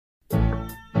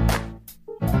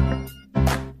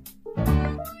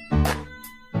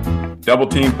Double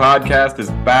Team Podcast is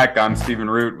back. I'm Stephen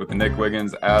Root with Nick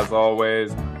Wiggins, as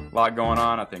always. A lot going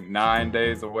on. I think 9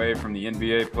 days away from the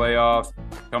NBA playoffs.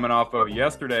 Coming off of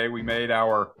yesterday, we made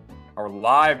our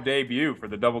live debut for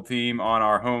the Double Team on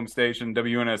our home station,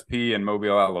 WNSP in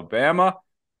Mobile, Alabama.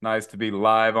 Nice to be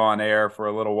live on air for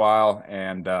a little while,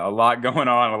 and a lot going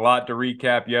on, a lot to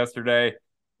recap yesterday.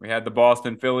 We had the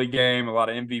Boston-Philly game, a lot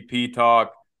of MVP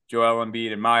talk. Joel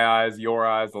Embiid, in my eyes, your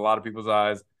eyes, a lot of people's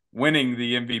eyes, winning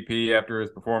the MVP after his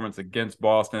performance against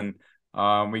Boston.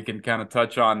 We can kind of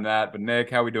touch on that. But Nick,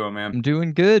 how we doing, man? I'm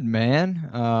doing good, man.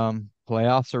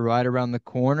 Playoffs are right around the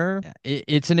corner.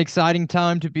 It's an exciting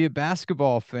time to be a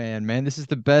basketball fan, man. This is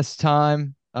the best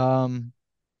time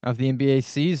of the NBA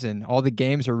season. All the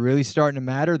games are really starting to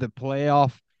matter. The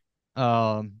playoff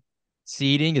um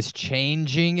seeding is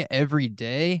changing every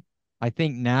day. I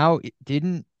think now it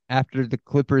didn't after the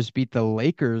Clippers beat the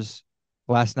Lakers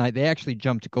last night. They actually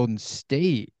jumped Golden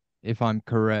State, if I'm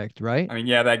correct, right? I mean,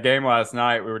 yeah, that game last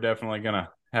night, we were definitely going to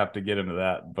have to get into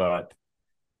that. But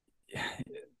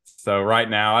so right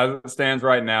now, as it stands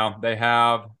right now, they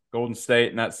have Golden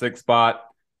State in that sixth spot.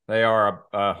 They are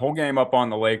a whole game up on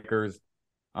the Lakers.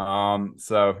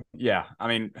 So yeah, I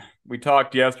mean, we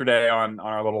talked yesterday on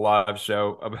our little live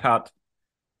show about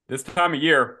this time of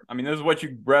year. I mean, this is what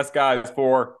you rest guys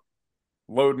for,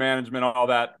 load management, all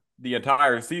that. The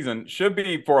entire season should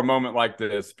be for a moment like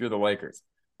this if you're the Lakers.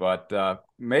 But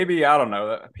maybe, I don't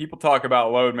know. People talk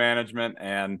about load management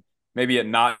and maybe it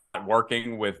not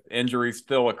working with injuries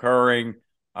still occurring,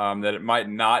 that it might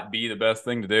not be the best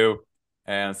thing to do.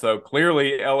 And so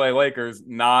clearly, LA Lakers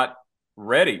not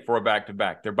ready for a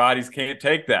back-to-back. Their bodies can't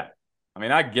take that. I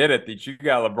mean, I get it that you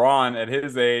got LeBron at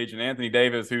his age and Anthony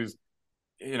Davis, who's,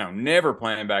 never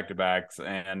playing back-to-backs.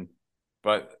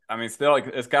 But I mean, still,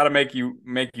 it's got to make you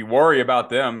worry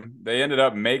about them. They ended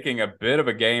up making a bit of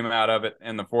a game out of it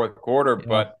in the fourth quarter,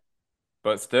 Yeah.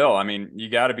 but still, I mean, you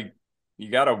got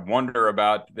to wonder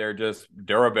about their just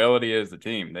durability as a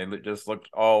team. They just looked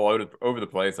all over the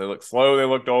place. They looked slow. They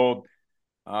looked old.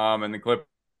 And the Clippers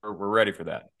were ready for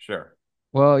that. Sure.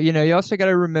 Well, you also got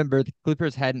to remember the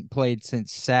Clippers hadn't played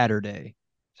since Saturday.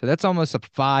 So that's almost a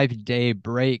 5-day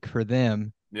break for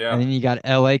them. And Yeah. then you got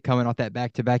LA coming off that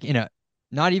back to back,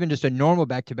 not even just a normal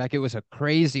back to back. It was a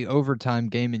crazy overtime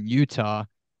game in Utah.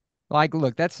 Like,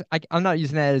 look, I'm not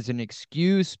using that as an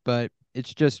excuse, but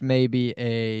it's just maybe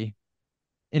an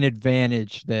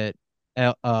advantage that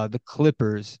the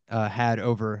Clippers had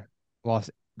over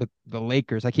the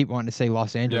Lakers. I keep wanting to say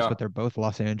Los Angeles, Yeah. but they're both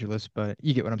Los Angeles, but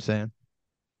you get what I'm saying.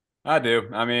 I do.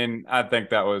 I mean, I think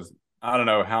that was, I don't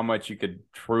know how much you could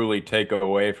truly take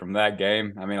away from that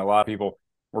game. I mean, a lot of people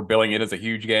were billing it as a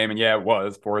huge game, and yeah, it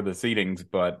was for the seedings,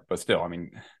 but still, I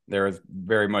mean, there is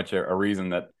very much a reason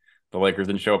that the Lakers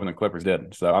didn't show up and the Clippers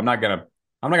did. So I'm not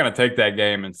gonna take that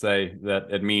game and say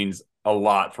that it means a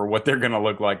lot for what they're gonna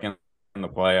look like in the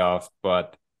playoffs.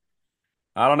 But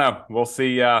I don't know. We'll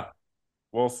see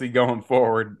going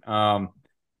forward.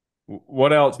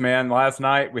 What else, man? Last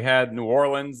night we had New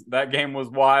Orleans. That game was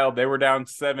wild. They were down Yeah.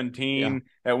 17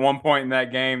 at one point in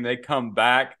that game. They come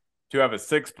back to have a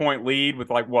 6 point lead with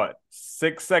like what,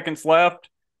 6 seconds left?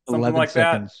 Something 11 like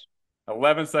that. seconds.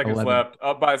 11 seconds 11. left,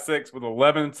 up by six with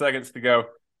 11 seconds to go.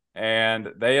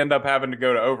 And they end up having to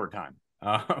go to overtime.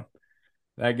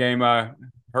 That game,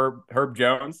 Herb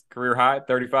Jones, career high,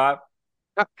 35.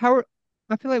 I feel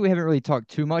like we haven't really talked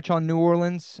too much on New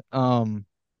Orleans. How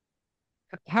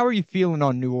are you feeling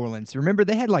on New Orleans? Remember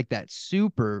they had like that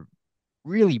super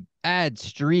really bad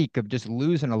streak of just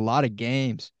losing a lot of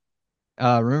games.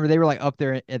 Remember they were like up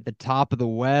there at the top of the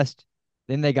West.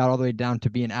 Then they got all the way down to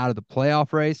being out of the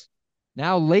playoff race.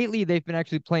 Now lately they've been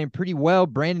actually playing pretty well.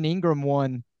 Brandon Ingram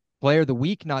won Player of the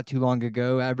Week not too long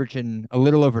ago, averaging a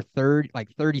little over 30, like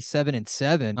 37 and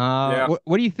 7. Yeah.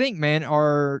 What do you think, man?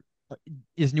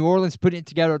 Is New Orleans putting it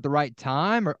together at the right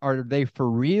time, or are they for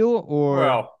real? Or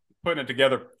Well, putting it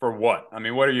together for what? I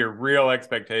mean, what are your real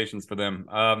expectations for them?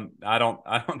 I don't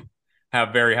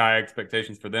have very high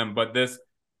expectations for them, but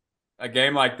a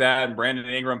game like that and Brandon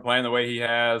Ingram playing the way he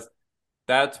has,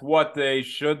 that's what they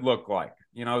should look like.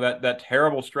 That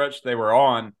terrible stretch they were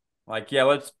on. Like, yeah,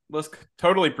 let's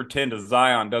totally pretend as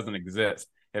Zion doesn't exist.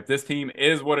 If this team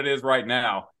is what it is right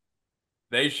now,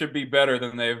 they should be better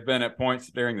than they've been at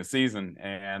points during the season.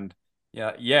 And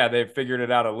yeah, they've figured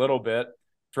it out a little bit.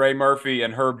 Trey Murphy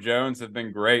and Herb Jones have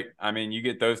been great. I mean, you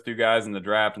get those two guys in the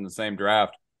draft in the same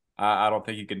draft. I don't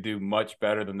think you can do much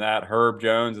better than that. Herb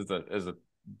Jones is a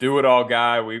do it all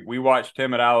guy. We watched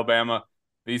him at Alabama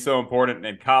be so important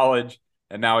in college,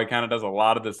 and now he kind of does a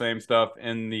lot of the same stuff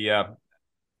in the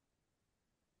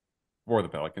for the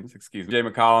Pelicans, excuse me. Jay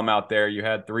McCollum out there. You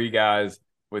had three guys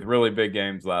with really big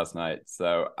games last night.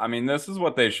 So, I mean, this is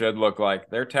what they should look like.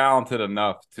 They're talented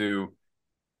enough to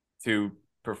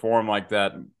perform like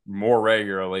that more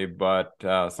regularly, but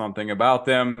something about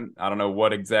them, I don't know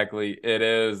what exactly it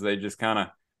is. They just kind of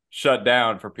shut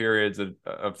down for periods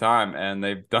of time, and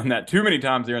they've done that too many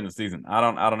times during the season. I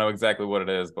don't know exactly what it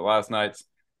is, but last night's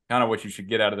kind of what you should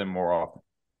get out of them more often.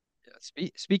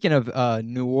 Speaking of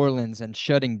New Orleans and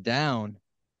shutting down,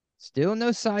 still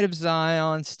no sight of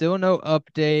Zion, still no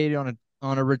update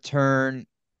on a return.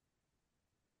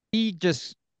 He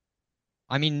just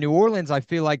I mean, New Orleans, I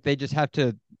feel like they just have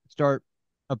to start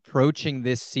approaching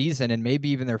this season and maybe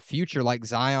even their future like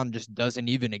Zion just doesn't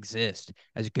even exist.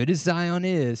 As good as Zion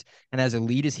is and as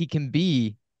elite as he can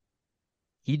be,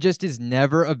 he just is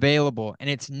never available. And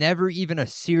it's never even a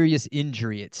serious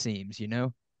injury, it seems, you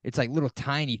know? It's like little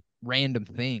tiny random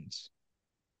things.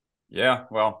 Yeah,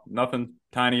 well, nothing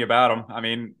tiny about him. I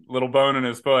mean, little bone in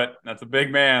his foot. That's a big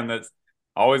man that's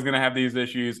always going to have these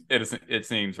issues. It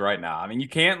seems right now. I mean, you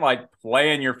can't like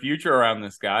plan your future around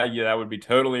this guy. Yeah, that would be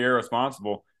totally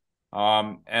irresponsible.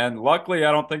 And luckily,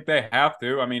 I don't think they have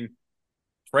to. I mean,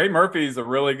 Trey Murphy's a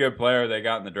really good player they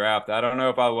got in the draft. I don't know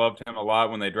if I loved him a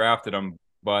lot when they drafted him,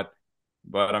 but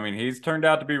I mean he's turned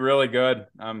out to be really good.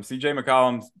 CJ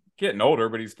McCollum's getting older,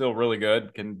 but he's still really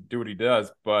good, can do what he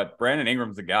does. But Brandon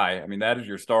Ingram's the guy. I mean, that is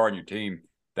your star on your team.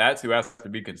 That's who has to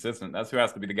be consistent. That's who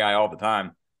has to be the guy all the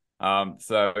time.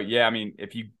 So yeah, I mean,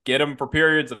 if you get him for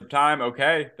periods of time,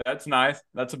 okay, that's nice.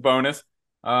 That's a bonus.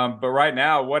 But right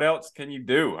now, what else can you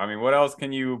do? I mean, what else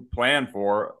can you plan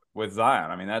for with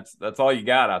Zion? I mean, that's all you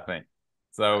got, I think. Right.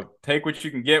 So take what you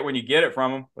can get when you get it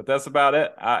from him, but that's about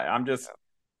it. I'm just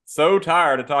so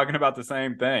tired of talking about the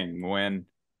same thing when,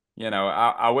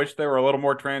 I wish they were a little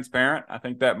more transparent. I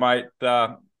think that might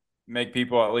make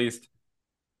people at least,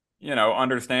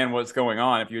 understand what's going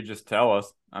on if you just tell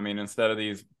us. I mean, instead of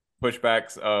these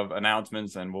pushbacks of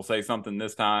announcements and we'll say something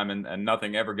this time and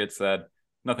nothing ever gets said,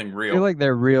 nothing I feel real. like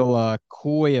they're real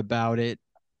coy about it,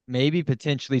 maybe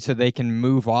potentially so they can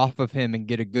move off of him and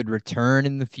get a good return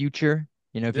in the future.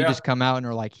 You know, if you Yeah. just come out and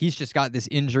are like, he's just got this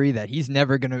injury that he's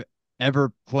never gonna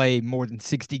ever play more than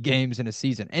 60 games in a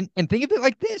season. And think of it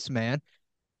like this, man.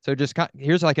 So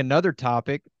here's like another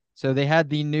topic. So they had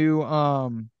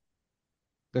the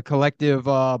collective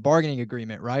bargaining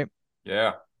agreement, right?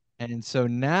 Yeah. And so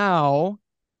now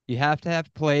you have to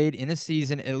have played in a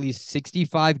season at least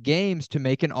 65 games to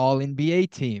make an all NBA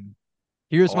team.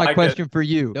 I Here's my like it. question for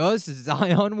you. Does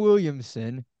Zion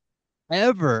Williamson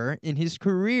ever in his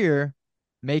career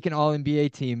make an all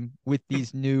NBA team with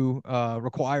these new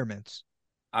requirements?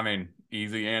 I mean,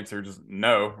 easy answer, just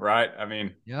no, right? I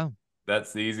mean, Yeah.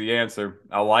 that's the easy answer.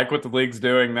 I like what the league's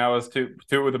doing. That was two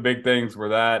of the big things were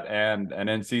that and an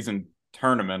in season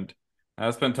tournament.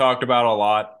 That's been talked about a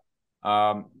lot.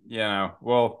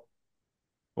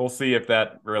 We'll see if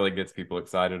that really gets people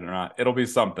excited or not. It'll be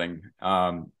something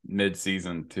mid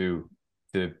season to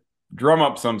drum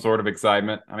up some sort of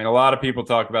excitement. I mean, a lot of people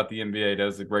talk about the NBA.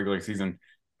 Does the regular season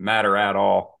matter at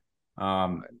all?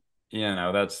 Um,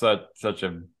 that's such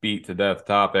a beat to death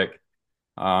topic.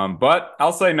 But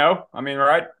I'll say no. I mean,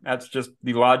 right? That's just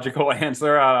the logical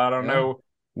answer. I don't Yeah. know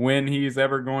when he's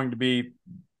ever going to be,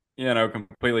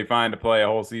 completely fine to play a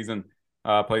whole season,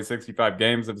 play 65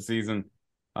 games of the season.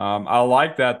 I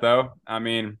like that though. I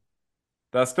mean,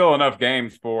 that's still enough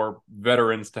games for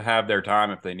veterans to have their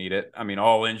time if they need it. I mean,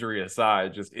 all injury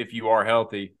aside, just if you are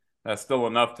healthy, that's still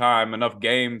enough time, enough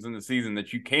games in the season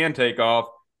that you can take off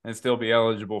and still be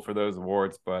eligible for those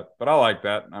awards. But I like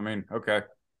that. I mean, okay.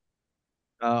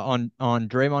 On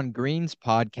Draymond Green's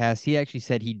podcast, he actually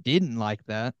said he didn't like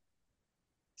that.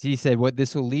 He said what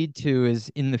this will lead to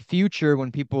is in the future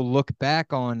when people look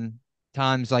back on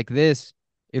times like this,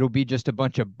 it'll be just a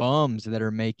bunch of bums that are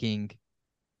making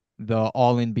the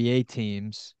all NBA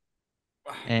teams,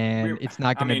 We, and it's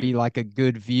not I going to be mean, like a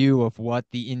good view of what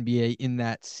the NBA in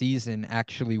that season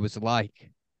actually was like.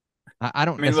 I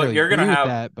don't look, necessarily you're gonna agree with have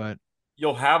that, but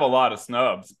you'll have a lot of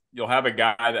snubs. You'll have a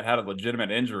guy that had a legitimate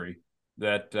injury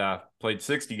that played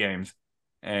 60 games,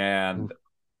 and oof,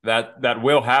 that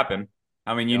will happen.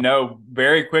 I mean, yeah,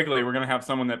 very quickly we're going to have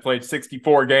someone that played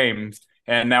 64 games,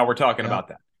 and now we're talking yeah, about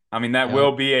that. I mean, that yeah.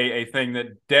 will be a thing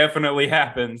that definitely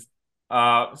happens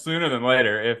sooner than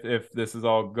later if this is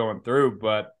all going through.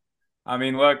 But I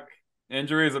mean, look,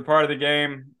 injuries are part of the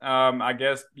game. I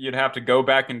guess you'd have to go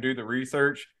back and do the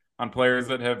research on players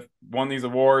that have won these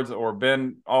awards or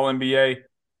been All NBA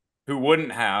who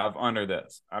wouldn't have under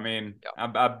this. I mean,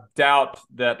 I doubt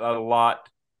that a lot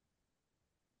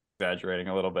exaggerating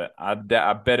a little bit. I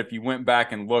bet if you went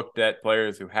back and looked at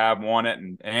players who have won it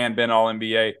and been All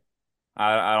NBA,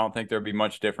 I don't think there'd be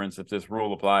much difference if this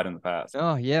rule applied in the past.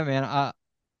 Oh yeah, man.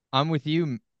 I'm with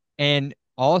you. And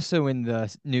also in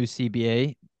the new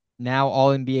CBA, now all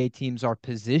NBA teams are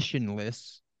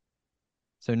positionless.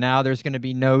 So now there's going to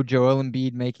be no Joel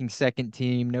Embiid making second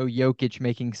team, no Jokic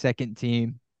making second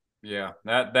team. Yeah,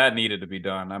 that needed to be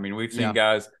done. I mean, we've seen Yeah.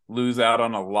 guys lose out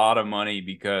on a lot of money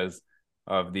because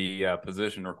of the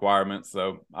position requirements.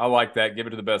 So I like that. Give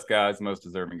it to the best guys, most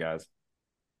deserving guys.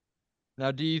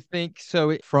 Now, do you think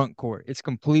so? Front court, it's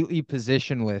completely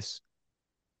positionless.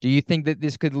 Do you think that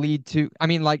this could lead to, I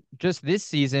mean, like just this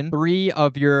season, three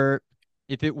of your,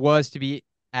 if it was to be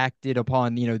acted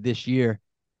upon, this year,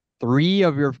 three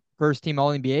of your first team All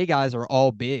NBA guys are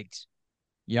all bigs.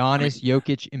 I Giannis, mean,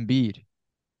 Jokic, Embiid.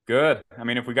 good. I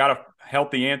mean, if we got a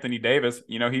healthy Anthony Davis,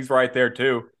 he's right there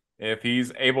too. If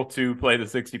he's able to play the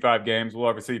 65 games, we'll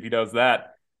ever see if he does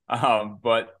that.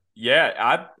 But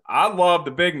yeah, I love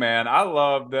the big man. I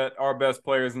love that our best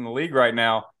players in the league right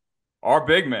now are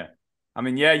big men. I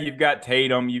mean, yeah, you've got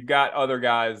Tatum, you've got other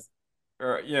guys,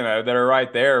 that are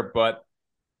right there. But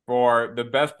for the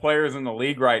best players in the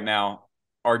league right now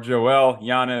are Joel,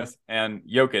 Giannis, and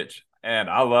Jokic, and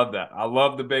I love that. I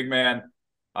love the big man.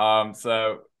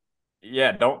 So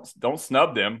yeah, don't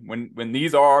snub them when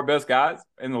these are our best guys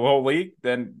in the whole league.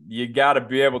 Then you got to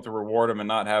be able to reward them and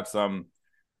not have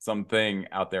something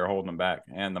out there holding them back.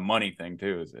 And the money thing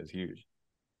too is huge.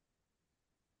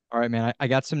 All right, man. I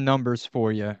got some numbers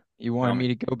for you. You Tell wanted me.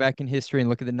 me to go back in history and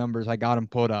look at the numbers. I got them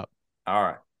pulled up. All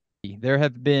right. There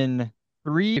have been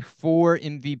three, four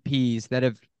MVPs that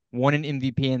have won an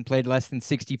MVP and played less than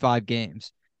 65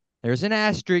 games. There's an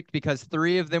asterisk because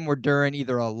three of them were during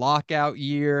either a lockout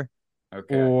year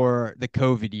Okay. or the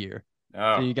COVID year. So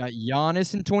Oh, you got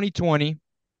Giannis in 2020.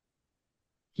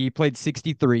 He played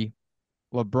 63.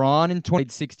 LeBron in 20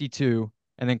 played 62.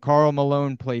 And then Karl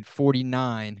Malone played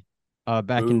 49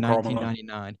 back in boo, Carl Malone.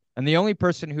 1999. And the only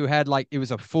person who had it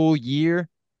was a full year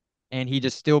and he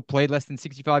just still played less than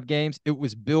 65 games, it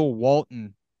was Bill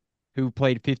Walton who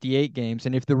played 58 games.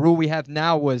 And if the rule we have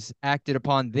now was acted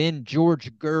upon, then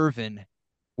George Gervin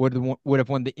would have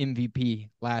won the MVP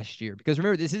last year. Because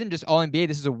remember, this isn't just all NBA,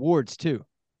 this is awards too.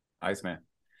 Iceman.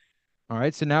 All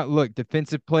right. So now look,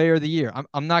 defensive player of the year.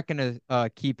 I'm not gonna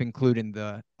keep including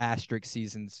the asterisk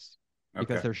seasons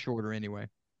because Okay. they're shorter anyway.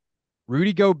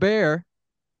 Rudy Gobert,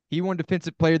 he won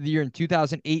defensive player of the year in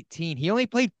 2018. He only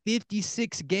played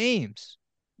 56 games.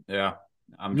 Yeah.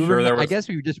 I'm You sure remember that? there I was guess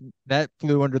we just that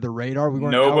flew under the radar. We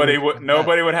weren't outraged by that.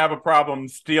 nobody would have a problem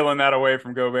stealing that away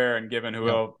from Gobert and giving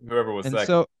Yeah. whoever was And second.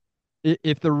 so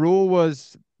if the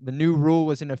new rule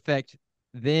was in effect,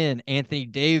 then Anthony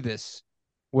Davis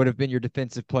would have been your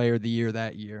defensive player of the year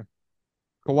that year.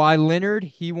 Kawhi Leonard,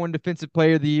 he won defensive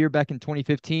player of the year back in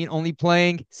 2015, only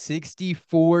playing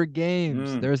 64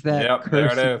 games. There's that Yep, there it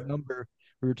cursed is. number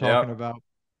we were talking Yep. about.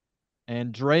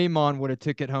 And Draymond would have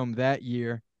took it home that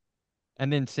year.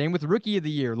 And then same with rookie of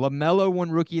the year. LaMelo won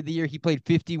rookie of the year. He played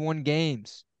 51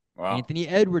 games. Wow. Anthony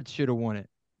Edwards should have won it.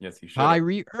 Yes, he should have.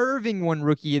 Kyrie Irving won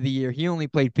rookie of the year. He only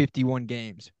played 51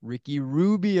 games. Ricky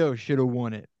Rubio should have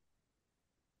won it.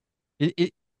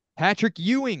 It Patrick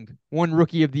Ewing won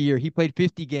rookie of the year. He played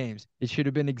 50 games. It should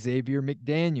have been Xavier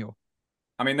McDaniel.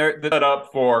 I mean, they're set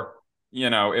up for,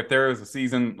 if there is a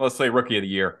season, let's say rookie of the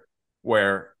year,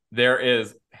 where there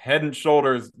is head and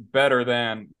shoulders better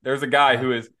than there's a guy Yeah.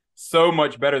 who is so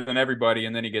much better than everybody,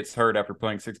 and then he gets hurt after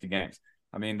playing 60 games.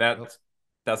 I mean, Yep.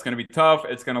 that's going to be tough.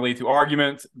 It's going to lead to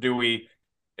arguments.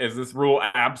 Is this rule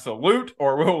absolute,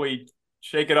 or will we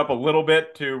shake it up a little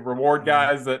bit to reward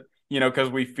Yeah. guys that, because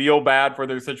we feel bad for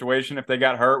their situation if they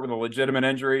got hurt with a legitimate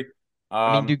injury?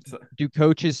 I mean, do So, do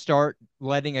coaches start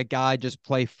letting a guy just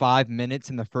play 5 minutes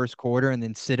in the first quarter and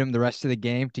then sit him the rest of the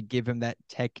game to give him that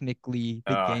technically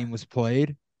the uh, game was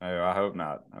played? I hope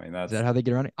not. I mean, Is that how they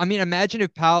get around it? I mean, imagine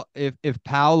if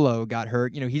Paolo got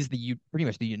hurt, he's pretty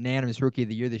much the unanimous rookie of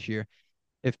the year this year.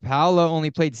 If Paolo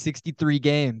only played 63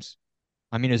 games,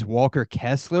 I mean, is Walker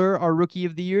Kessler our rookie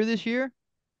of the year this year?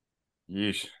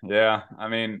 yeesh. Yeah. I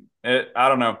mean, I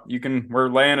don't know. We're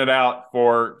laying it out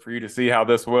for you to see how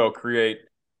this will create,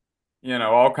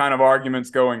 all kind of arguments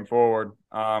going forward.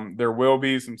 There will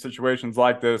be some situations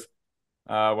like this,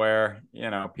 where,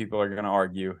 people are going to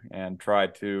argue and try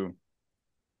to,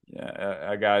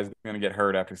 yeah, a guy's going to get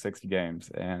hurt after 60 games,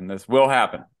 and this will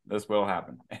happen. This will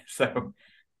happen. So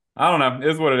I don't know.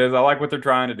 It is what it is. I like what they're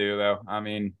trying to do, though. I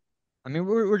mean,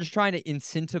 we're just trying to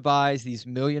incentivize these $1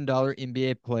 million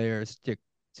NBA players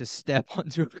to step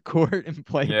onto a court and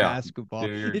play Yeah, do basketball.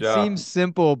 your It job. seems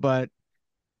simple, but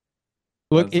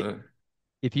Look, That's a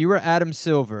if you were Adam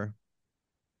Silver,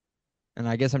 and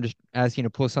I guess I'm just asking to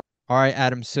pull something. All right,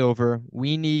 Adam Silver,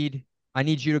 I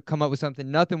need you to come up with something.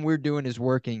 Nothing we're doing is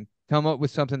working. Come up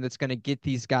with something that's going to get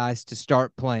these guys to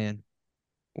start playing.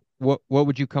 What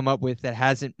would you come up with that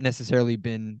hasn't necessarily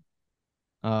been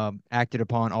acted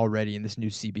upon already in this new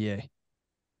CBA?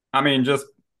 I mean, just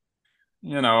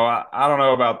I don't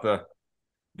know about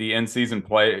the in-season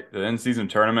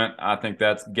tournament. I think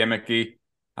that's gimmicky.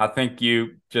 I think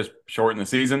you just shorten the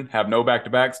season, have no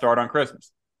back-to-back, start on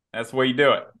Christmas. That's the way you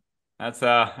do it. That's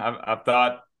I've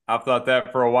thought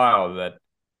that for a while, that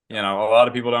a lot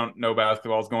of people don't know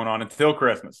basketball's going on until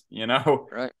Christmas.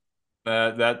 Right.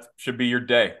 That should be your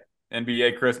day.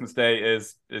 NBA Christmas Day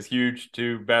is huge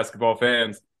to basketball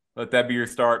fans. Let that be your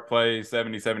start. Play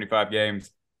 70, 75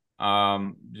 games.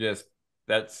 Just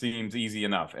that seems easy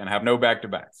enough, and have no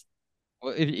back-to-backs.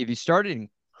 Well, if you started in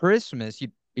Christmas,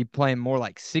 you'd be playing more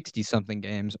like 60 something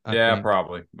games, I Yeah, think.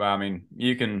 probably. But I mean,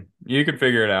 you can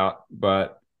figure it out.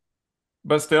 But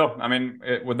still, I mean,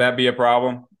 would that be a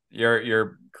problem?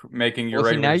 You're making your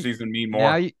Well, see regular season mean now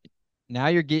more. you now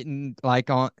you're getting like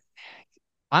on.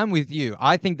 I'm with you.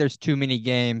 I think there's too many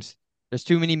games. There's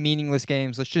too many meaningless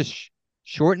games. Let's just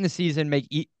shorten the season.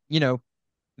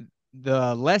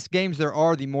 The less games there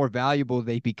are, the more valuable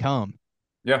they become.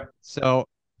 Yeah, So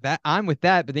that I'm with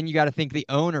that, but then you got to think the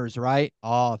owners, right?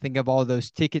 Oh, think of all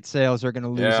those ticket sales they're going to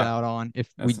lose yeah. out on if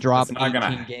we That's drop not 18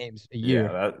 gonna. games a Yeah,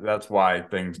 year. that's why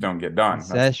things don't get done. That's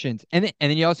Concessions. And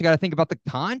then you also got to think about the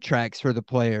contracts for the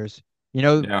players.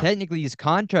 yeah, Technically these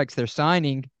contracts they're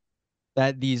signing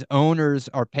that these owners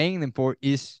are paying them for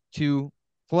is to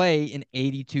play an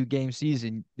 82 game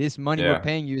season. This money we're yeah.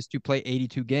 paying you is to play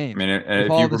 82 I games. mean, If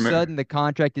if all you of a remember, sudden the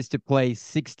contract is to play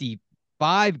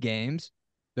 65 games,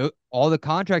 all the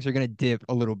contracts are going to dip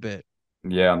a little bit.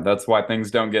 yeah, that's why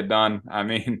things don't get done. I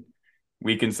mean,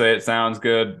 we can say it sounds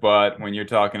good, but when you're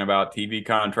talking about TV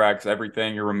contracts,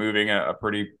 everything, you're removing a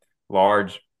pretty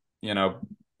large, you know,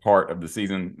 part of the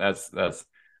season. That's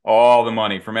all the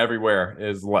money from everywhere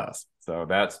is less. So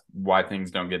that's why things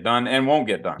don't get done and won't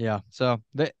get done. Yeah. So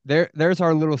there's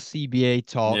our little CBA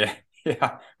talk. Yeah,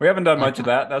 yeah. We haven't done I, much of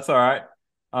that. That's all right.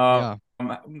 yeah.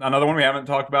 Another one we haven't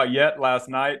talked about yet last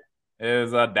night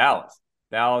is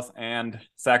Dallas and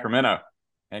Sacramento,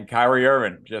 and Kyrie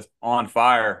Irving just on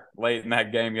fire late in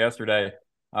that game yesterday.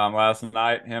 Last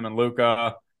night, him and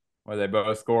Luka, where they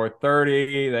both scored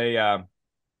 30.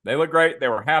 They looked great. They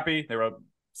were happy. They were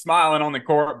smiling on the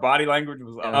court. Body language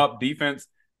was Yeah. up.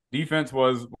 Defense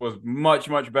was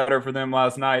much better for them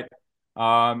last night.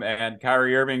 And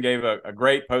Kyrie Irving gave a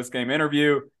great post game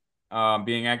interview,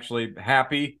 being actually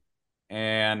happy,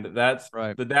 and that's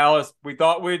Right. the Dallas we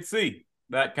thought we'd see.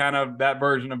 That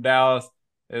version of Dallas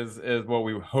is what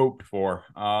we hoped for.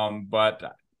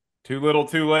 But too little,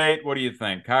 too late. What do you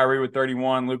think? Kyrie with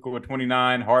 31, Luka with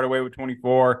 29, Hardaway with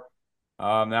 24.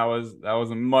 That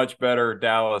was a much better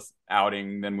Dallas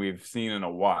outing than we've seen in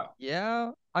a while.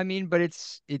 Yeah. I mean, but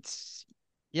it's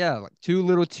yeah, like too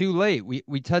little, too late.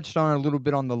 We touched on it a little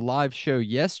bit on the live show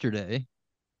yesterday.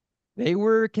 They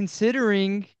were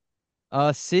considering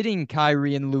sitting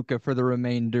Kyrie and Luca for the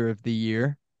remainder of the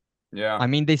year. Yeah, I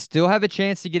mean, they still have a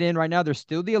chance to get in right now. They're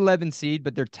still the 11 seed,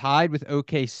 but they're tied with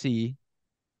OKC,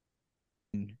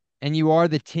 and you are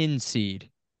the 10 seed.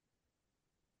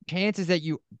 Chances that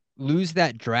you lose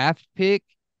that draft pick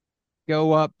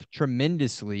go up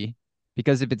tremendously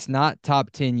because if it's not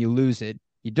top 10, you lose it.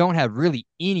 You don't have really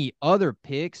any other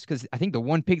picks because I think the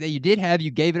one pick that you did have,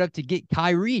 you gave it up to get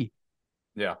Kyrie.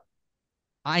 yeah.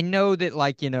 I know that,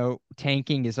 like,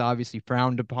 tanking is obviously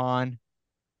frowned upon,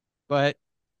 but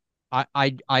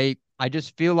I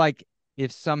just feel like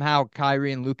if somehow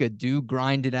Kyrie and Luca do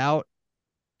grind it out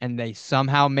and they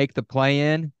somehow make the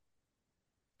play in,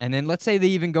 and then let's say they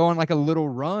even go on like a little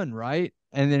run, right?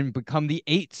 And then become the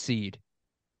 8th seed.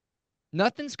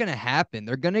 Nothing's gonna happen.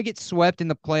 They're gonna get swept in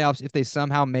the playoffs if they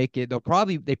somehow make it. They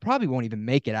probably won't even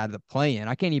make it out of the play in.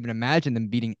 I can't even imagine them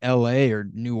beating LA or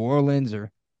New Orleans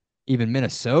or even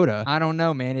Minnesota. I don't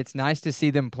know, man. It's nice to see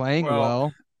them playing Well,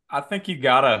 well.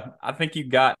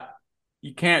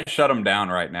 you can't shut them down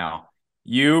right now.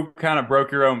 You kind of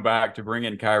broke your own back to bring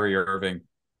in Kyrie Irving.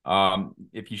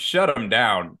 If you shut him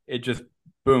down, it just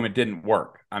boom, it didn't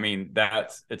work. I mean, Yeah.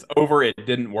 it's over. It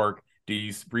didn't work. Do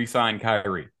you re-sign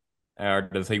Kyrie, or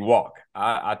does he walk?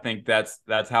 I think that's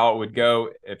how it would go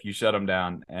if you shut him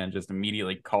down and just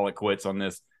immediately call it quits on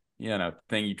this,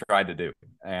 thing you tried to do.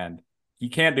 And you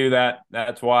can't do that.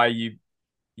 That's why you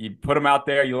put him out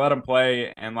there, you let him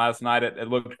play, and last night it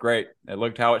looked great. It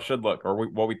looked how it should look, or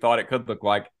what we thought it could look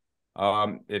like.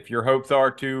 If your hopes are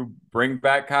to bring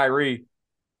back Kyrie,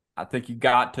 I think you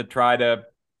got to try to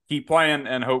keep playing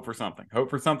and hope for something. Hope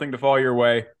for something to fall your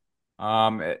way.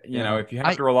 Yeah. If you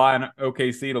have to rely on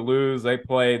OKC to lose, they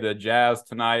play the Jazz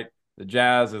tonight. The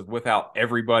Jazz is without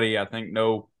everybody. I think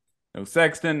no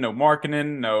Sexton, no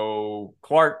Markkinen, no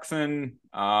Clarkson.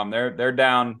 They're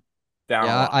down a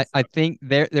Yeah, lot. I So think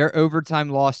their overtime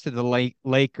loss to the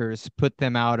Lakers put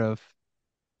them out of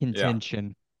yeah,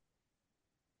 contention.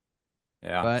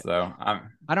 yeah. But So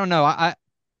I'm I don't know.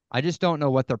 I just don't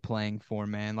know what they're playing for,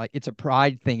 man. Like it's a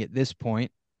pride thing at this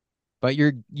point, but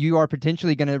you are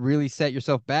potentially going to really set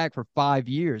yourself back for 5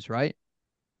 years, right?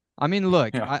 I mean,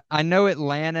 look, yeah. I know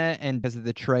Atlanta and because of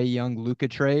the Trey Young Luca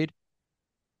trade,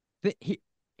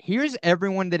 here's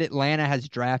everyone that Atlanta has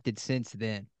drafted since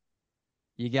then.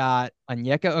 You got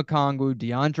Onyeka Okongwu,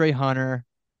 DeAndre Hunter,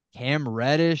 Cam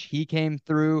Reddish, he came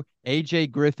through,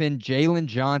 AJ Griffin, Jalen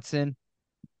Johnson.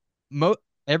 Mo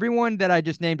Everyone that I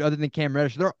just named other than Cam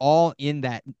Reddish, they're all in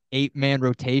that 8-man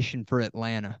rotation for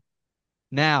Atlanta.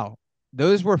 Now,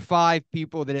 those were 5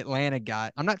 people that Atlanta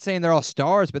got. I'm not saying they're all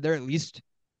stars, but they're at least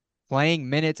playing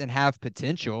minutes and have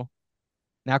potential.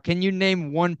 Now, can you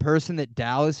name one person that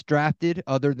Dallas drafted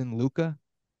other than Luca?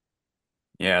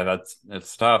 Yeah,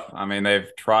 it's tough. I mean, they've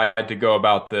tried to go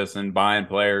about this and buying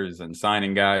players and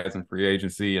signing guys in free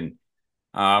agency, and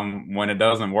when it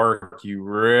doesn't work, you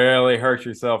really hurt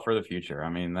yourself for the future. I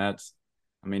mean,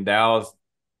 Dallas.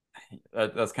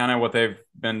 That's kind of what they've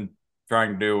been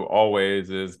trying to do always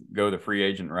is go the free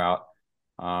agent route.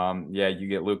 Yeah, you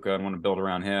get Luca and want to build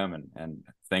around him and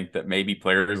think that maybe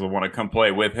players will want to come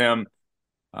play with him.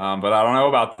 But I don't know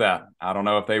about that. I don't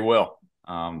know if they will.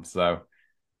 So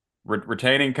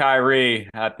retaining Kyrie,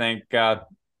 I think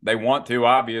they want to.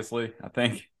 Obviously, I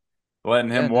think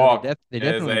letting Yeah, him no, walk they is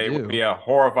definitely a would do. be a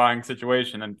horrifying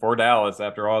situation, and for Dallas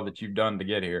after all that you've done to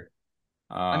get here.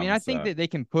 I mean, I think So that they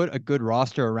can put a good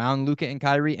roster around Luca and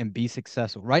Kyrie and be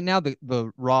successful. Right now,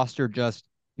 the roster just,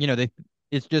 they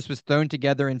it just was thrown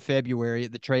together in February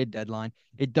at the trade deadline.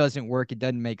 It doesn't work. It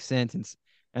doesn't make sense.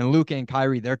 And Luca and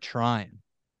Kyrie, they're trying,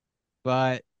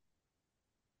 but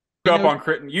you up know,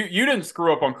 on you didn't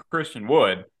screw up on Christian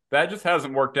Wood. That just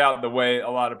hasn't worked out the way a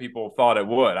lot of people thought it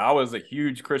would. I was a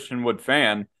huge Christian Wood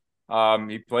fan.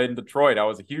 He played in Detroit. I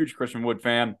was a huge Christian Wood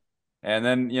fan. And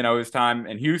then, his time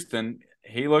in Houston,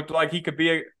 he looked like he could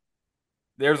be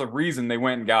there's a reason they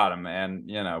went and got him and,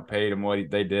 paid him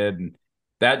what they did. And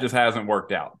that just hasn't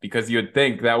worked out because you'd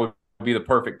think that would be the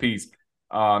perfect piece.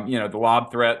 The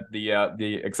lob threat,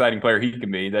 the exciting player he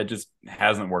can be, that just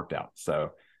hasn't worked out.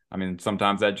 So, I mean,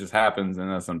 sometimes that just happens,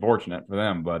 and that's unfortunate for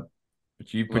them. But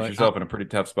you put look, I, yourself in a pretty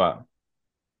tough spot.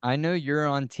 I know you're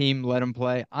on team let them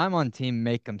play. I'm on team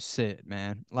make them sit,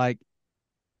 man. Like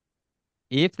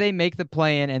if they make the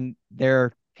play in and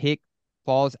their pick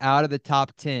falls out of the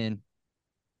top 10,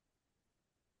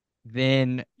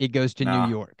 then it goes to New Nah,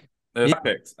 York. there's It,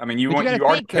 picks. I mean, but you got to you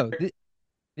already think though, picked.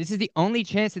 this is the only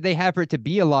chance that they have for it to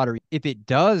be a lottery. If it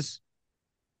does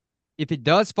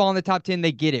fall in the top 10,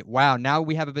 they get it. Wow, now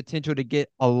we have a potential to get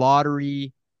a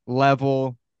lottery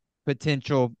level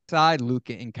potential side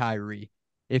Luca and Kyrie.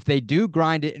 If they do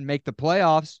grind it and make the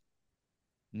playoffs,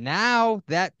 now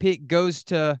that pick goes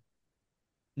to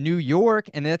New York,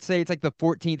 and let's say it's like the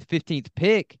 14th, 15th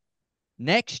pick.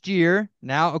 Next year,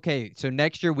 now, okay, so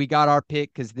next year we got our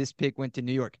pick because this pick went to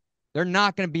New York. They're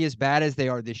not going to be as bad as they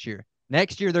are this year.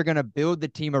 Next year, they're going to build the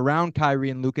team around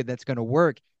Kyrie and Luca that's going to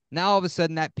work. Now, all of a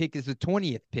sudden, that pick is the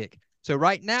 20th pick. So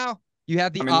right now, you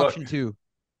have I the mean, look, option to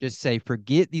just say,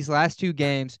 forget these last 2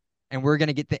 games, and we're going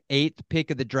to get the 8th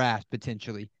pick of the draft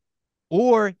potentially.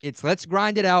 Or it's let's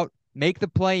grind it out, make the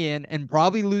play in, and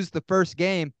probably lose the first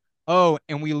game. Oh,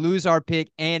 and we lose our pick,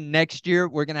 and next year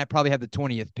we're gonna probably have the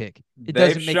 20th pick. It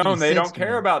they've doesn't make any shown they sense don't to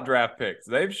care me. about draft picks.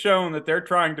 They've shown that they're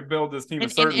trying to build this team a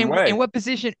certain And way. what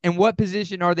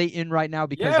position are they in right now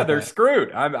because Yeah, of they're that?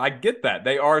 screwed. I get that.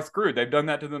 They are screwed. They've done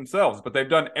that to themselves, but they've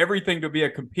done everything to be a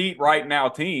compete right now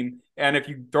team. And if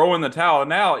you throw in the towel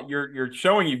now, you're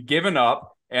showing you've given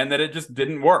up and that it just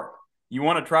didn't work. You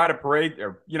want to try to parade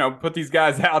or put these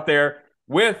guys out there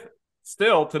with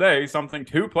still today something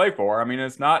to play for. I mean,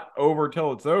 it's not over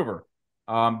till it's over.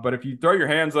 But if you throw your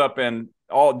hands up and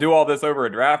all this over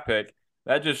a draft pick,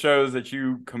 that just shows that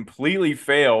you completely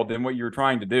failed in what you were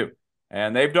trying to do.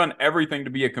 And they've done everything to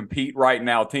be a compete right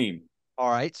now team. All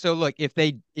right. So look, if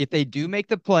they do make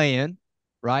the play in,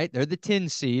 right? They're the 10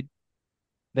 seed.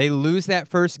 They lose that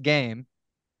first game.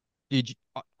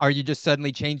 Are you just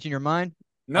suddenly changing your mind?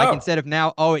 Like No, instead of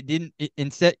now, oh, it didn't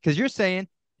instead because you're saying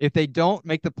if they don't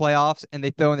make the playoffs and they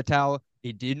throw in the towel,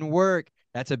 it didn't work.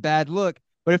 That's a bad look.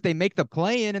 But if they make the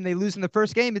play in and they lose in the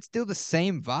first game, it's still the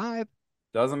same vibe.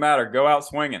 doesn't matter. Go out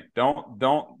swinging. Don't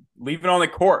leave it on the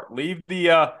court. Leave the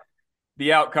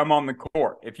outcome on the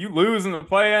court. If you lose in the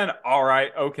play-in, all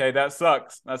right, okay, that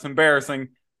sucks. That's embarrassing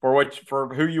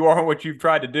for who you are and what you've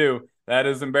tried to do. That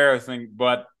is embarrassing.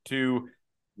 But to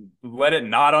let it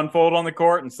not unfold on the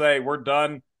court and say we're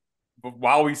done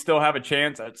while we still have a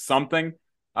chance at something,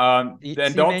 then See,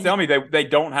 don't man, tell me they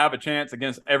don't have a chance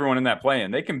against everyone in that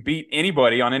play-in. They can beat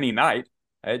anybody on any night.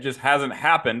 It just hasn't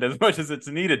happened as much as it's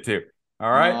needed to. All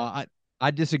no, right.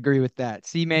 I disagree with that.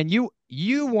 See, man, you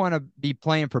want to be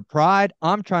playing for pride.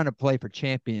 I'm trying to play for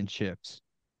championships.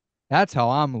 That's how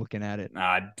I'm looking at it.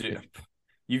 Nah,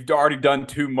 you've already done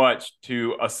too much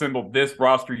to assemble this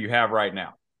roster you have right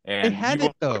now, They and you will.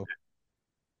 haven't though.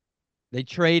 They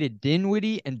traded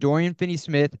Dinwiddie and Dorian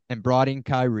Finney-Smith and brought in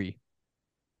Kyrie.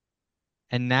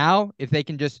 And now, if they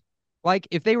can just like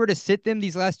if they were to sit them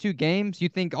these last two games, you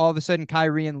think all of a sudden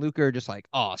Kyrie and Luka are just like,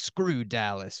 oh, screw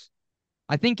Dallas.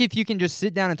 I think if you can just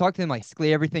sit down and talk to them like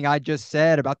basically everything I just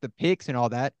said about the picks and all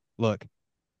that, look,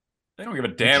 They don't give a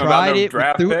we damn about tried no it.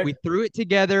 draft We pick. threw it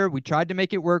together. We tried to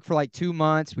make it work for like 2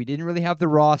 months. We didn't really have the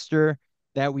roster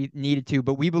that we needed to,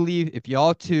 but we believe if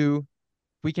y'all two,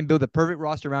 if we can build a perfect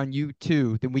roster around you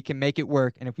two, then we can make it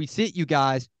work. And if we sit you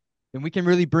guys, then we can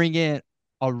really bring in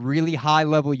a really high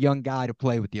level young guy to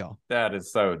play with y'all. That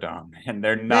is so dumb, and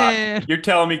they're not. Man, You're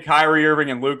telling me Kyrie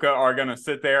Irving and Luca are going to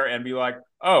sit there and be like,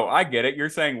 "Oh, I get it. You're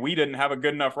saying we didn't have a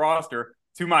good enough roster."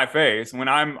 To my face, when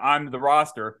I'm the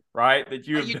roster, right? That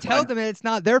you you have tell done. them it's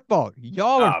not their fault.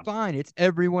 Y'all are Uh, fine. It's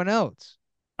everyone else.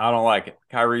 I don't like it.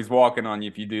 Kyrie's walking on you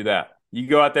if you do that. You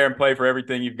go out there and play for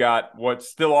everything you've got. What's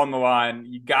still on the line?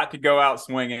 You got to go out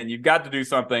swinging. You've got to do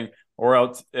something, or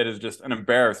else it is just an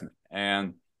embarrassment.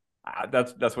 And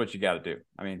that's what you got to do.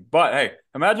 I mean, but hey,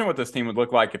 imagine what this team would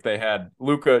look like if they had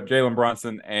Luka, Jalen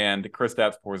Brunson, and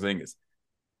Kristaps Porzingis.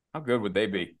 How good would they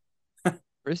be?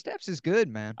 Kristaps is good,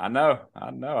 man. I know.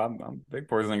 I'm a big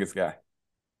Porzingis guy.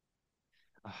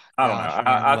 I don't know. Gosh, man,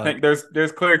 I look. think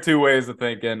there's clear two ways of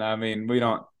thinking. I mean, we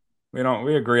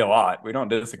agree a lot. We don't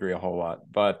disagree a whole lot,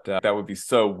 but that would be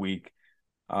so weak.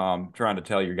 Trying to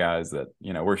tell you guys that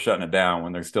we're shutting it down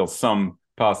when there's still some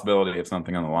possibility of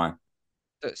something on the line.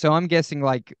 So I'm guessing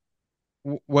like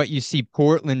what you see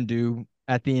Portland do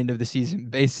at the end of the season,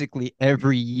 basically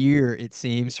every year it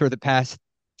seems for the past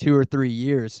 2 or 3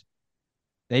 years.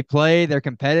 They play, they're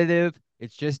competitive.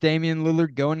 It's just Damian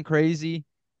Lillard going crazy.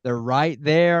 They're right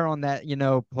there on that,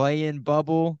 play-in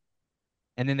bubble,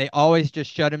 and then they always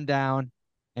just shut him down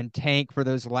and tank for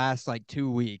those last like 2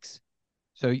 weeks.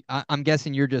 So I'm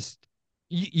guessing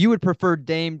you would prefer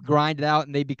Dame grind it out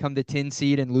and they become the 10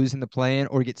 seed and lose in the play-in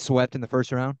or get swept in the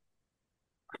first round.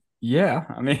 Yeah,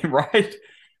 I mean, right?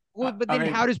 Well, but I then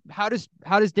mean, how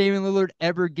does Damian Lillard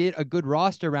ever get a good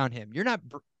roster around him? You're not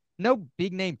no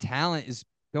big name talent is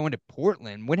going to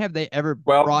Portland. When have they ever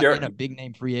well, brought in a big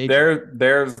name free agent?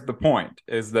 there's the point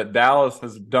is that Dallas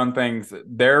has done things.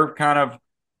 They're kind of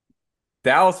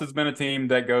Dallas has been a team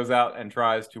that goes out and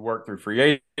tries to work through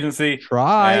free agency, and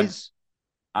Tries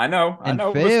I and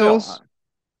know, but still, fails.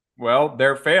 well,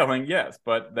 they're failing, yes,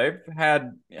 but they've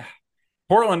had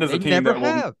Portland is They a team never that will.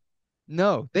 have.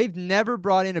 No, they've never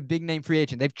brought in a big name free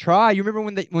agent. They've tried. You remember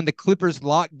when the Clippers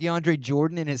locked DeAndre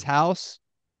Jordan in his house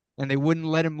and they wouldn't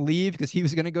let him leave because he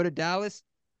was going to go to Dallas?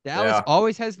 Dallas Yeah,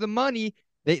 always has the money.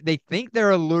 They think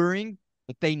they're alluring,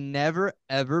 but they never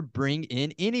ever bring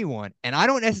in anyone. And I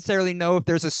don't necessarily know if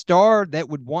there's a star that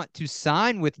would want to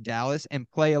sign with Dallas and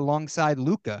play alongside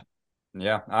Luca.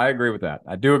 yeah, I agree with that.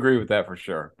 I do agree with that for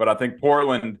sure. But I think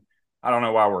Portland, I don't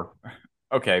know why we're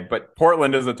okay, but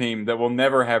Portland is a team that will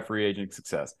never have free agent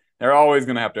success. They're always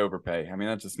going to have to overpay. I mean,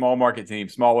 that's a small market team,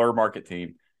 smaller market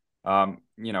team.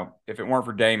 If it weren't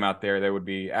for Dame out there, they would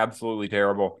be absolutely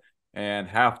terrible and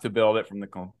have to build it from the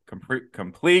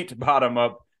complete bottom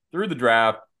up through the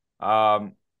draft.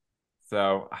 Um,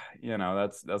 so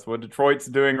that's what Detroit's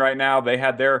doing right now. They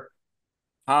had their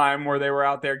time where they were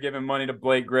out there giving money to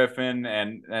Blake Griffin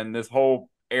and this whole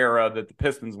era that the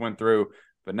Pistons went through.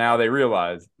 But now they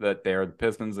realize that they're the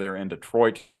Pistons. They're in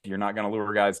Detroit. You're not going to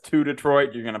lure guys to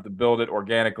Detroit. You're going to have to build it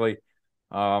organically.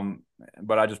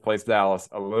 But I just placed Dallas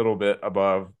a little bit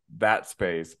above that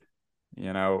space.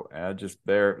 Just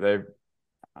they've.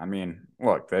 I mean,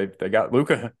 look, they got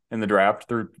Luca in the draft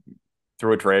through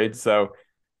a trade. So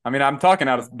I mean, I'm talking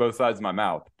out of both sides of my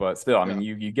mouth, but still, I mean,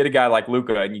 Yeah. you get a guy like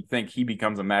Luca and you think he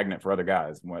becomes a magnet for other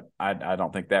guys. What I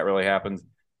don't think that really happens.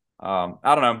 I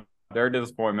don't know. They're a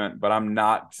disappointment, but I'm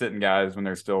not sitting guys when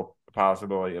there's still a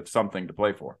possibility of something to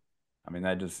play for. I mean,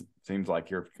 that just seems like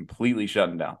you're completely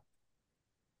shutting down.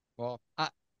 Well,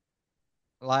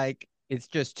 it's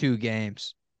just 2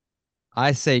 games.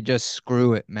 I say just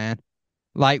screw it, man.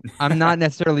 Like, I'm not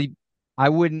necessarily, I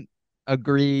wouldn't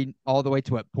agree all the way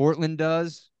to what Portland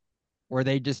does, where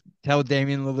they just tell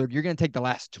Damian Lillard, you're going to take the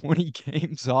last 20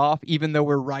 games off, even though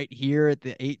we're right here at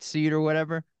the 8th seed or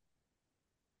whatever.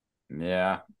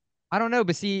 Yeah, I don't know,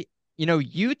 but see,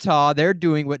 Utah, they're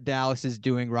doing what Dallas is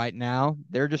doing right now.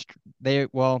 They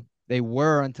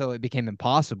were until it became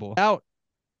impossible. Out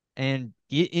and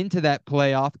get into that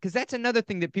playoff, because that's another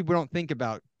thing that people don't think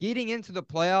about. Getting into the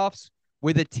playoffs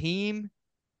with a team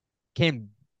can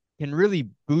can really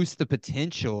boost the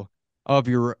potential of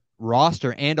your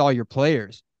roster and all your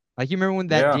players. Like you remember when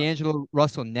that yeah. D'Angelo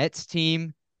Russell Nets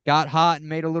team got hot and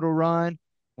made a little run,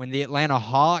 when the Atlanta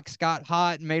Hawks got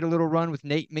hot and made a little run with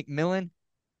Nate McMillan.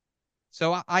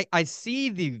 So I see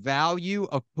the value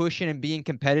of pushing and being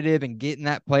competitive and getting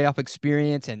that playoff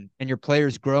experience and your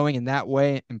players growing in that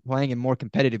way and playing in more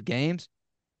competitive games.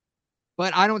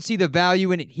 But I don't see the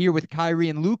value in it here with Kyrie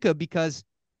and Luca, because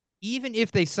even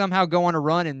if they somehow go on a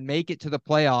run and make it to the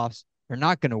playoffs, they're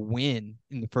not going to win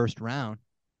in the first round.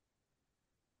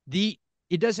 The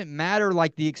It doesn't matter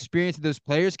like the experience that those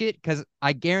players get, because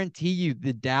I guarantee you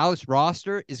the Dallas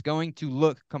roster is going to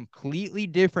look completely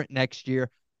different next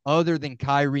year other than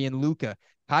Kyrie and Luca.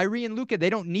 Kyrie and Luca, they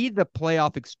don't need the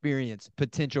playoff experience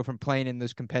potential from playing in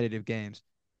those competitive games.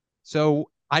 So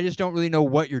I just don't really know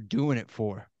what you're doing it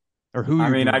for or who I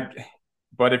you're mean, doing it.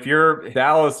 but if you're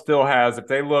Dallas still has, if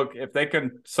they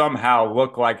can somehow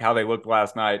look like how they looked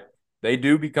last night, they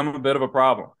do become a bit of a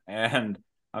problem. And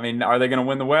I mean, are they going to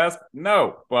win the West?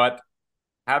 No, but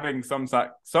having some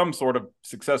sort of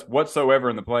success whatsoever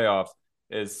in the playoffs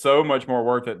is so much more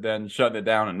worth it than shutting it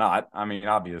down and not. I mean,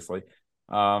 obviously,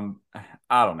 I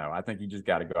don't know. I think you just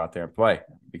got to go out there and play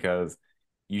because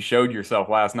you showed yourself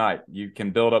last night. You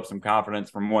can build up some confidence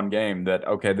from one game that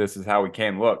okay, this is how we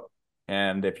can look.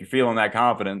 And if you're feeling that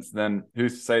confidence, then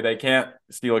who's to say they can't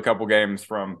steal a couple games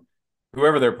from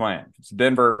whoever they're playing? If it's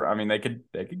Denver. I mean, they could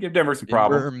give Denver some Denver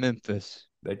problems. or Memphis.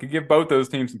 They could give both those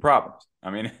teams some problems.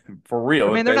 I mean, for But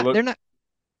real, man, if they they're look, not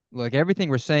look, everything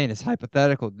we're saying is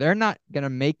hypothetical. They're not gonna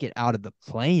make it out of the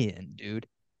play-in, dude.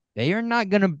 They are not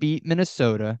gonna beat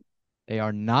Minnesota. They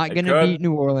are not they gonna beat could,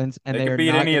 New Orleans, and they they could are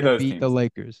beat not any of gonna those beat the teams.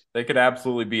 Lakers. They could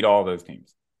absolutely beat all those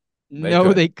teams. They No,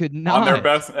 could they could not.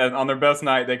 on their best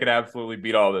night. They could absolutely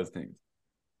beat all those teams.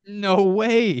 No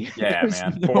way. Yeah, There's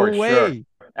man, no for sure, way.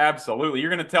 absolutely. You're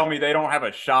going to tell me they don't have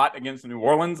a shot against New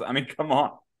Orleans? I mean, come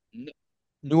on.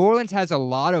 New Orleans has a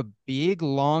lot of big,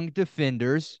 long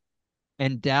defenders,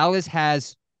 and Dallas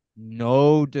has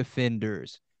no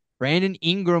defenders. Brandon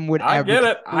Ingram would I get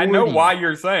average it. I know 40. why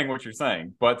you're saying what you're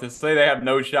saying, but to say they have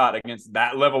no shot against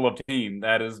that level of team,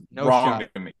 that is No wrong shot.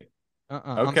 to me.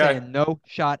 I'm Okay. saying no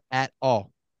shot at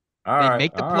all. All They right.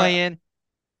 make the All right. play in.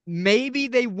 Maybe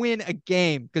they win a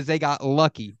game because they got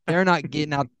lucky. They're not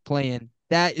getting out playing.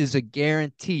 That is a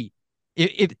guarantee.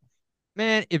 If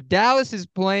man, if Dallas is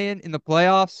playing in the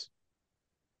playoffs,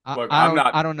 Look, I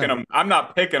don't know. I'm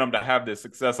not picking them to have the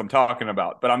success I'm talking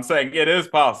about, but I'm saying it is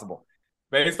possible.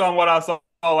 Based on what I saw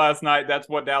last night, that's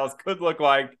what Dallas could look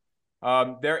like.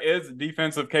 There is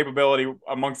defensive capability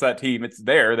amongst that team. It's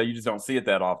there that you just don't see it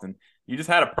that often. You just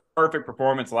had a perfect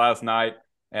performance last night,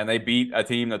 and they beat a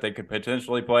team that they could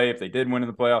potentially play if they did win in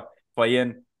the playoff, play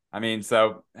in. I mean,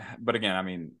 so, but again, I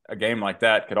mean, a game like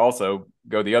that could also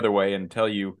go the other way and tell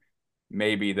you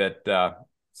maybe that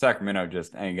Sacramento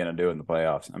just ain't going to do it in the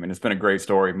playoffs. I mean, it's been a great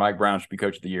story. Mike Brown should be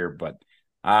coach of the year, but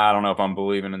I don't know if I'm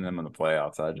believing in them in the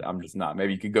playoffs. I'm just not.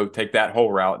 Maybe you could go take that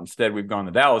whole route. Instead, we've gone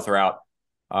the Dallas route.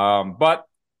 But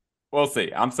we'll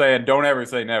see. I'm saying don't ever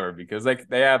say never because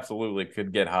they absolutely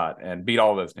could get hot and beat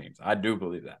all those teams. I do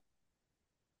believe that.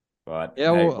 But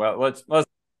Yeah, hey, well, well, let's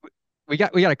we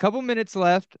got a couple minutes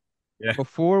left yeah.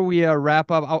 before we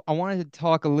wrap up. I wanted to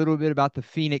talk a little bit about the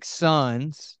Phoenix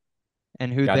Suns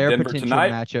and who Got their Denver potential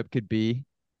tonight. matchup could be.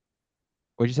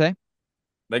 What'd you say?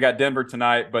 They got Denver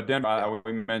tonight, but Denver, Yeah.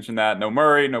 we mentioned that no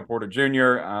Murray, no Porter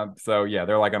Jr. So yeah,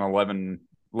 they're like an 11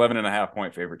 and a half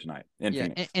point favorite tonight in Yeah,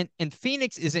 and, Phoenix. and and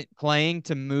Phoenix isn't playing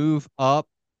to move up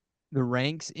the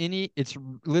ranks any. It's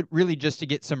really just to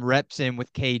get some reps in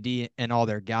with KD and all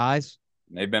their guys.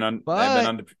 They've been But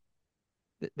under.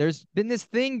 there's been this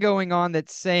thing going on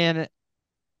that's saying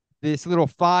this little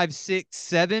 5, 6,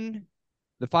 7,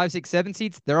 the 5, 6, 7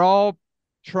 seats, they're all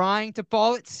trying to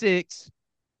fall at 6,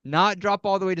 not drop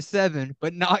all the way to 7,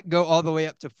 but not go all the way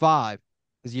up to 5.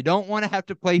 Because you don't want to have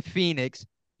to play Phoenix,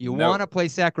 you want to No. play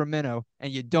Sacramento,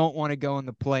 and you don't want to go in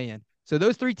the play in. So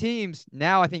those three teams,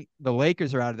 now I think the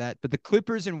Lakers are out of that, but the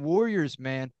Clippers and Warriors,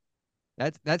 man,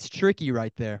 that's tricky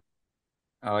right there.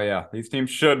 Oh yeah, these teams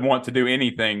should want to do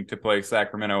anything to play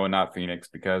Sacramento and not Phoenix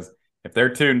because if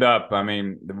they're tuned up, I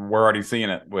mean, we're already seeing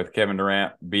it with Kevin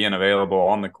Durant being available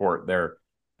on the court. They're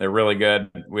really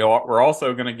good. We're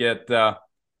also going to get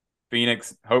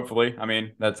Phoenix, hopefully. I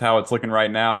mean, that's how it's looking right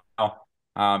now.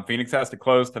 Phoenix has to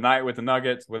close tonight with the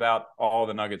Nuggets without all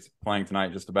the Nuggets playing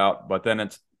tonight, just about. But then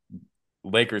it's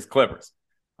Lakers Clippers.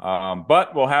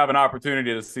 But we'll have an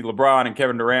opportunity to see LeBron and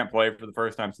Kevin Durant play for the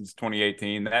first time since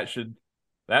 2018. That should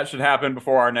happen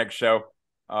before our next show.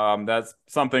 That's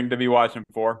something to be watching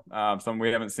for. Something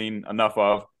we haven't seen enough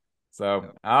of.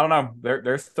 So I don't know.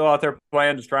 They're still out there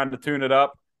playing, just trying to tune it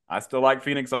up. I still like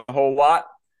Phoenix a whole lot.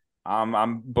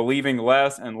 I'm believing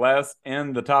less and less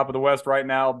in the top of the West right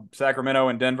now. Sacramento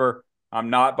and Denver. I'm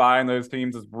not buying those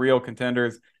teams as real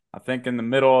contenders. I think in the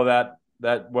middle of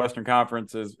that Western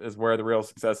Conference is where the real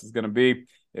success is going to be.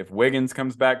 If Wiggins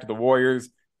comes back to the Warriors,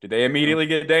 do they Yeah. immediately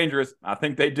get dangerous? I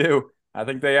think they do. I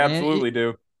think they And absolutely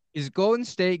do. is Golden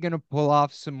State going to pull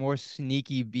off some more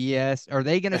sneaky BS? Are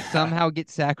they going to somehow get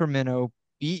Sacramento,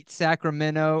 beat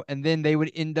Sacramento, and then they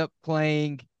would end up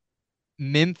playing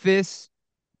Memphis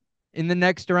in the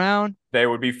next round? They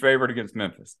would be favored against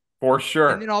Memphis for And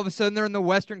sure. then all of a sudden they're in the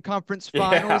Western Conference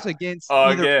Finals Yeah. against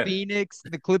either Again. Phoenix,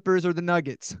 the Clippers, or the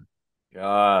Nuggets.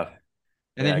 God.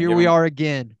 And then Yeah. here Give we them. are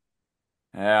again.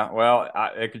 Yeah. Well,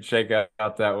 it could shake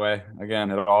out that way.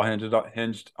 Again, it all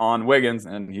hinged on Wiggins,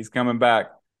 and he's coming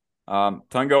back. Ton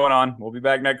going on. We'll be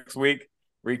back next week.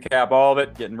 Recap all of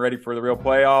it. Getting ready for the real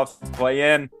playoffs.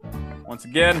 Play in. Once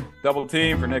again, double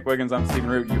team for Nick Wiggins. I'm Stephen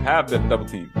Root. You have been double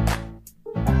team.